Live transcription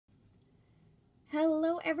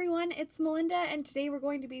everyone, it's Melinda, and today we're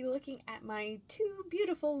going to be looking at my two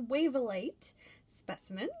beautiful Wavellite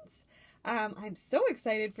specimens. I'm so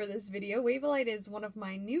excited for this video. Wavellite is one of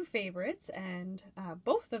my new favorites, and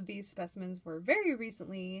both of these specimens were very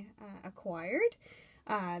recently acquired.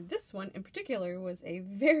 This one in particular was a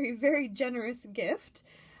very, very generous gift.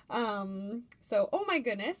 So, oh my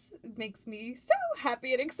goodness, it makes me so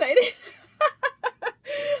happy and excited.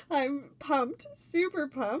 I'm pumped, super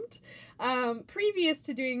pumped. Previous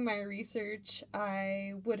to doing my research,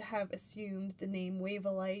 I would have assumed the name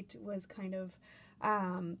Wavellite was kind of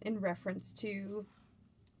in reference to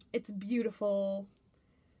its beautiful,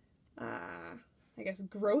 I guess,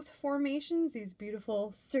 growth formations, these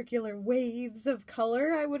beautiful circular waves of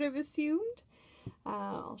color, I would have assumed.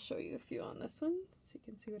 I'll show you a few on this one so you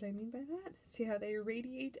can see what I mean by that. See how they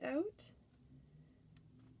radiate out?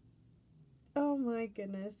 Oh my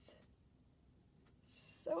goodness.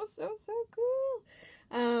 So cool.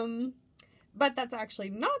 But that's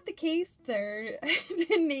actually not the case. The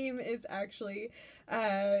name is actually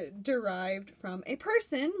derived from a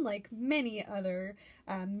person, like many other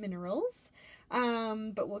minerals.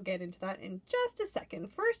 But we'll get into that in just a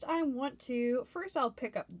second. First, I'll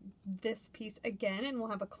pick up this piece again and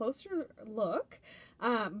we'll have a closer look.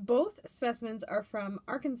 Both specimens are from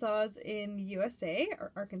Arkansas in the USA,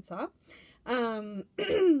 or Arkansas.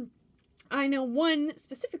 I know one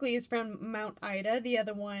specifically is from Mount Ida. The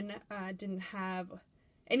other one didn't have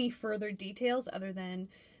any further details other than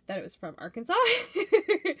that it was from Arkansas.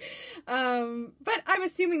 But I'm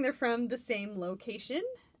assuming they're from the same location,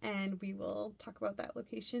 and we will talk about that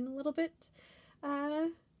location a little bit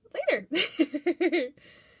later.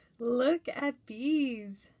 Look at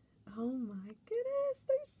these. Oh my goodness,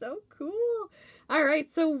 they're so cool. Alright,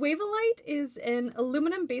 so Wavellite is an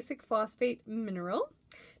aluminum basic phosphate mineral.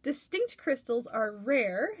 Distinct crystals are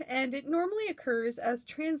rare, and it normally occurs as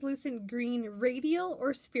translucent green radial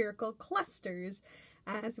or spherical clusters,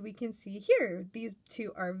 as we can see here. These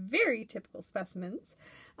two are very typical specimens.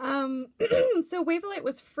 So Wavellite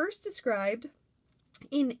was first described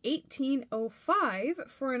in 1805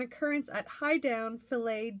 for an occurrence at Highdown,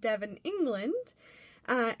 Fillet, Devon, England,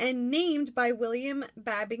 and named by William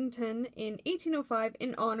Babington in 1805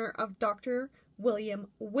 in honor of Dr. William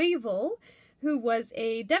Wavell, who was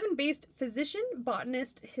a Devon-based physician,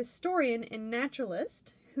 botanist, historian, and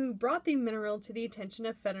naturalist who brought the mineral to the attention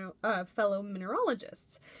of fellow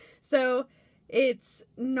mineralogists. So it's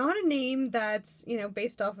not a name that's,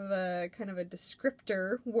 based off of a kind of a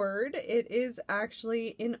descriptor word. It is actually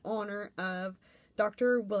in honor of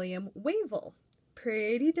Dr. William Wavell.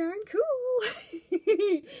 Pretty darn cool.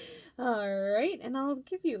 Alright, and I'll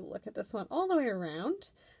give you a look at this one all the way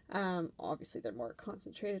around. Obviously they're more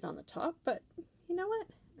concentrated on the top, but you know what?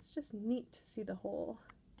 It's just neat to see the whole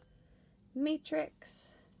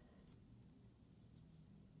matrix.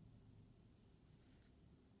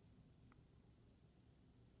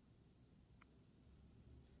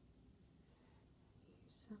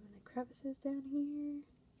 Here's some of the crevices down here.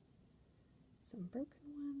 Some broken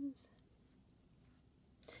ones.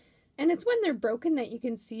 And it's when they're broken that you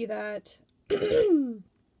can see that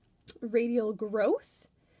radial growth.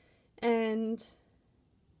 And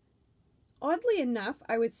oddly enough,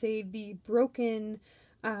 I would say the broken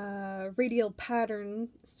radial pattern,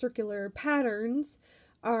 circular patterns,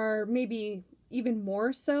 are maybe even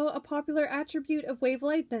more so a popular attribute of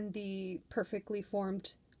Wavellite than the perfectly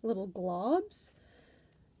formed little globs.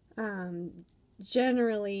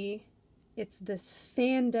 Generally, it's this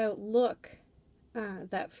fanned out look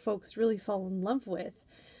that folks really fall in love with.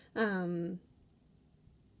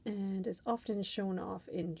 And is often shown off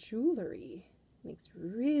in jewelry. Makes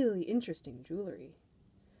really interesting jewelry.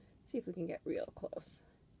 Let's see if we can get real close.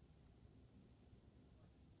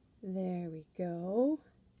 There we go.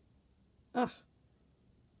 Oh,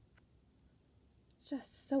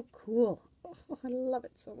 just so cool. Oh, I love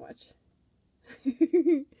it so much.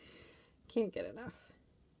 Can't get enough.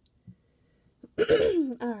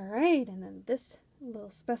 Alright, and then this little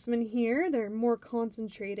specimen here, they're more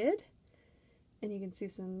concentrated. And you can see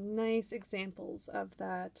some nice examples of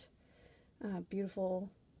that beautiful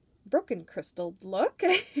broken crystal look.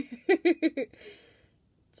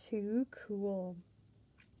 Too cool.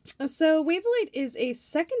 So Wavellite is a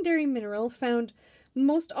secondary mineral found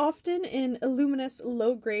most often in aluminous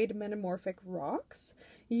low-grade metamorphic rocks,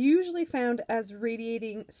 usually found as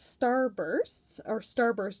radiating starbursts or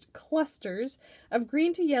starburst clusters of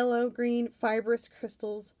green to yellow-green fibrous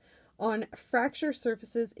crystals on fracture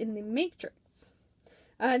surfaces in the matrix.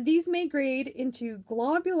 These may grade into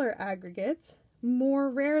globular aggregates, more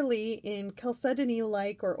rarely in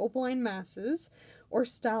chalcedony-like or opaline masses, or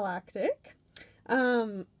stalactic,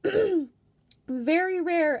 Very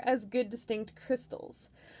rare as good distinct crystals.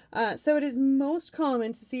 So it is most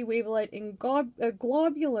common to see Wavellite in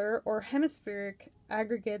globular or hemispheric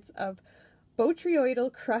aggregates of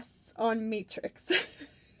botryoidal crusts on matrix.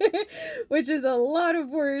 Which is a lot of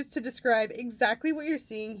words to describe exactly what you're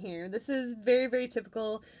seeing here. This is very, very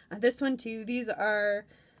typical. This one too. These are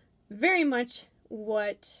very much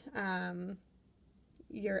what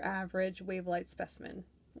your average Wavellite specimen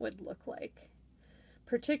would look like,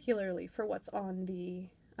 particularly for what's on the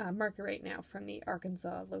market right now from the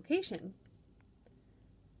Arkansas location.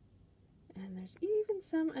 And there's even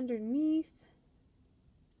some underneath.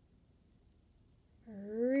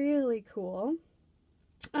 Really cool.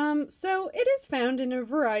 So it is found in a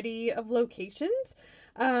variety of locations,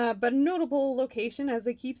 but a notable location, as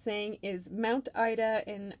I keep saying, is Mount Ida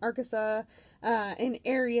in Arkansas, an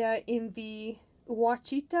area in the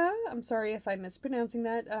Ouachita, I'm sorry if I'm mispronouncing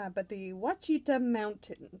that, but the Ouachita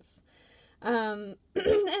Mountains. And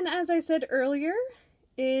as I said earlier,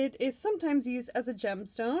 it is sometimes used as a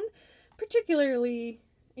gemstone, particularly,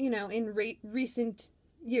 you know, in recent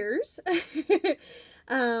years.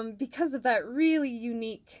 Because of that really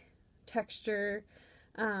unique texture.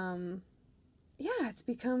 Yeah, it's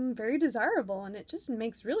become very desirable, and it just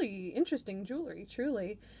makes really interesting jewelry,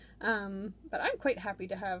 truly. But I'm quite happy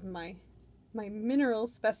to have my mineral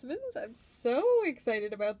specimens. I'm so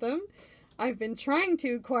excited about them. I've been trying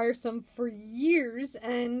to acquire some for years,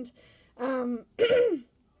 and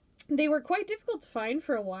they were quite difficult to find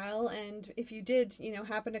for a while, and if you did, you know,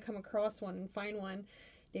 happen to come across one and find one,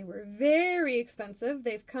 they were very expensive.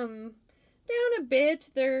 They've come down a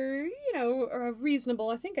bit. They're, you know, reasonable.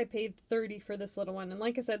 I think I paid $30 for this little one. And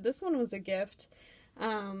like I said, this one was a gift.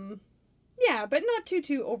 Yeah, but not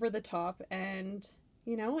too over the top. And,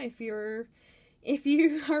 you know, if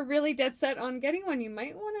you are really dead set on getting one, you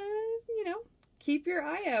might want to, you know, keep your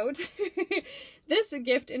eye out. This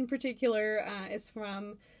gift in particular is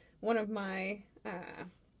from one of my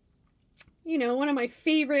one of my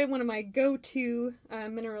favorite, one of my go-to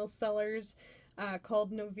mineral sellers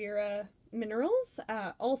called Novera Minerals,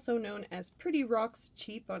 also known as Pretty Rocks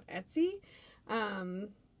Cheap on Etsy.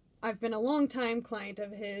 I've been a long-time client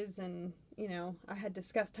of his, and, you know, I had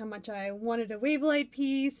discussed how much I wanted a Wavellite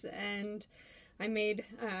piece, and I made,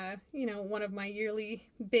 you know, one of my yearly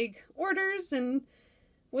big orders, and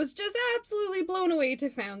was just absolutely blown away to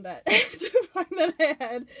find that I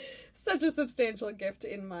had such a substantial gift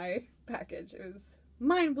in my package. It was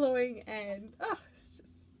mind-blowing, and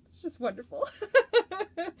it's just wonderful.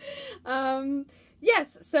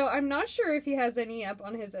 Yes, so I'm not sure if he has any up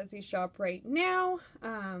on his Etsy shop right now,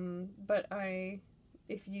 but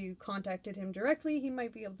if you contacted him directly, he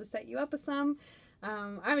might be able to set you up with some.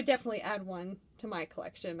 I would definitely add one to my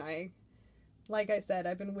collection. Like I said,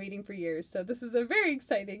 I've been waiting for years, so this is a very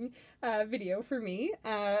exciting video for me.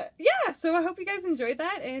 Yeah, so I hope you guys enjoyed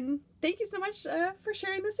that, and thank you so much for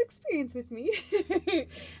sharing this experience with me.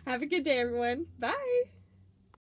 Have a good day, everyone. Bye!